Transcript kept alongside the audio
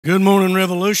Good morning,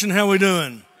 Revolution. How we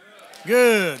doing?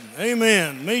 Good.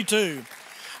 Amen. Me too.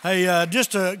 Hey,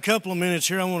 just a couple of minutes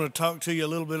here. I want to talk to you a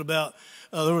little bit about,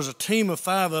 there was a team of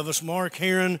 5 of us, Mark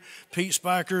Heron, Pete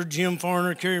Spiker, Jim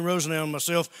Farner, Kerry Rosenau, and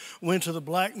myself, went to the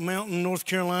Black Mountain, North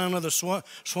Carolina, the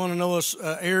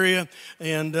Swannanoa area,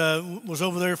 and was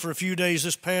over there for a few days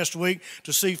this past week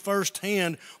to see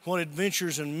firsthand what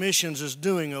Adventures and Missions is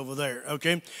doing over there,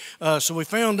 okay? So we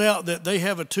found out that they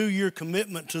have a 2-year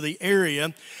commitment to the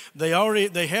area. They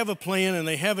have a plan and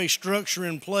they have a structure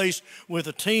in place with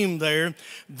a team there.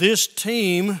 This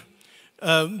team,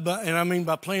 and I mean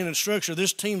by plan and structure,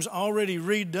 this team's already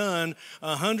redone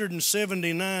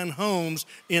 179 homes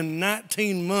in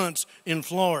 19 months in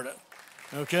Florida,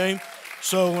 okay?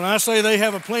 So when I say they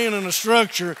have a plan and a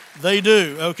structure, they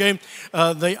do, okay?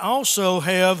 They also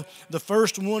have the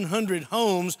first 100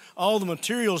 homes, all the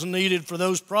materials needed for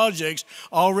those projects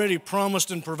already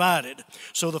promised and provided.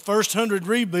 So the first 100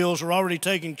 rebuilds are already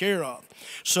taken care of.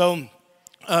 So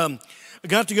I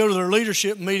got to go to their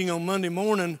leadership meeting on Monday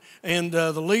morning, and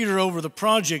the leader over the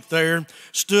project there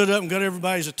stood up and got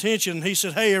everybody's attention. And he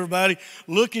said, "Hey, everybody,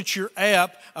 look at your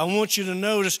app. I want you to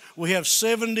notice we have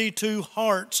 72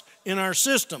 hearts in our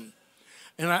system."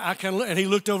 And I kind of, and he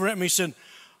looked over at me and said,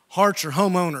 "Hearts are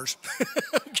homeowners."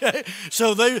 Okay,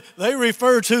 so they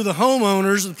refer to the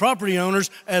homeowners, the property owners,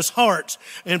 as hearts.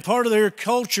 And part of their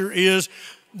culture is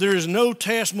there is no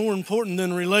task more important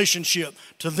than relationship,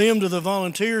 to them, to the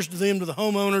volunteers, to them, to the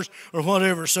homeowners, or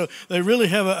whatever. So they really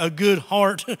have a good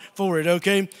heart for it,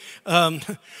 okay?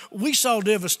 We saw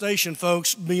devastation,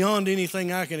 folks, beyond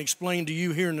anything I can explain to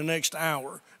you here in the next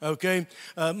hour, okay?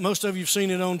 Most of you have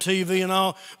seen it on TV and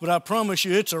all, but I promise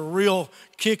you it's a real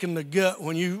kick in the gut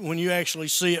when you actually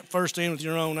see it firsthand with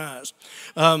your own eyes.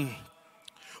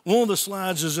 One of the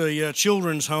slides is a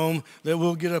children's home that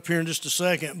we'll get up here in just a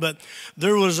second, but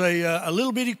there was a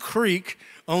little bitty creek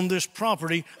on this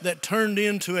property that turned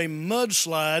into a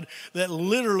mudslide that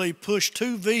literally pushed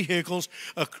 2 vehicles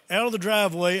out of the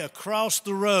driveway across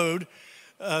the road.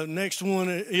 Next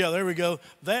one, yeah, there we go.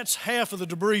 That's half of the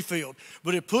debris field,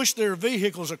 but it pushed their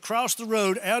vehicles across the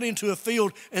road out into a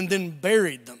field and then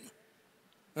buried them.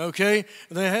 Okay,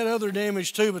 they had other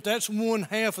damage too, but that's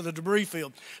 1/2 of the debris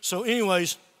field. So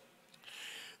anyways,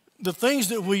 the things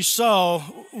that we saw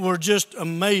were just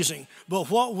amazing.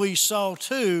 But what we saw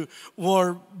too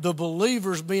were the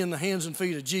believers being the hands and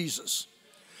feet of Jesus.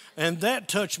 And that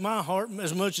touched my heart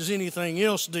as much as anything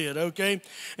else did, okay?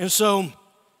 And so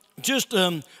just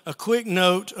a quick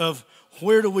note of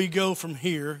where do we go from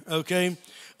here, okay?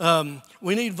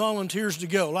 We need volunteers to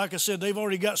go. Like I said, they've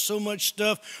already got so much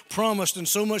stuff promised and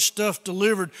so much stuff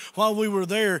delivered. While we were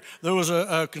there, there was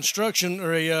a construction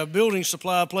or a building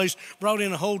supply place brought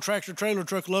in a whole tractor-trailer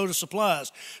truck load of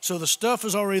supplies. So the stuff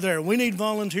is already there. We need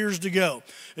volunteers to go.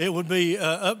 It would be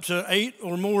up to 8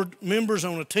 or more members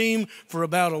on a team for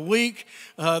about a week.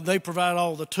 They provide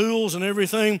all the tools and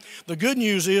everything. The good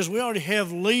news is we already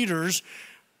have leaders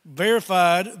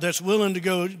verified that's willing to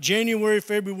go January,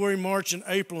 February, March, and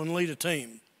April and lead a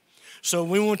team. So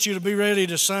we want you to be ready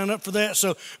to sign up for that.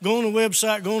 So go on the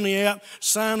website, go on the app,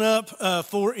 sign up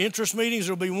for interest meetings.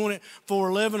 There'll be one at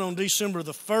 411 on December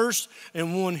the 1st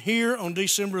and one here on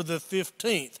December the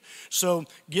 15th. So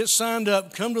get signed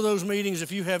up, come to those meetings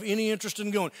if you have any interest in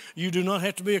going. You do not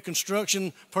have to be a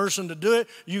construction person to do it.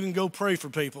 You can go pray for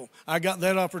people. I got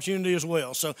that opportunity as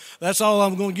well. So that's all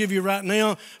I'm going to give you right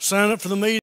now. Sign up for the meeting.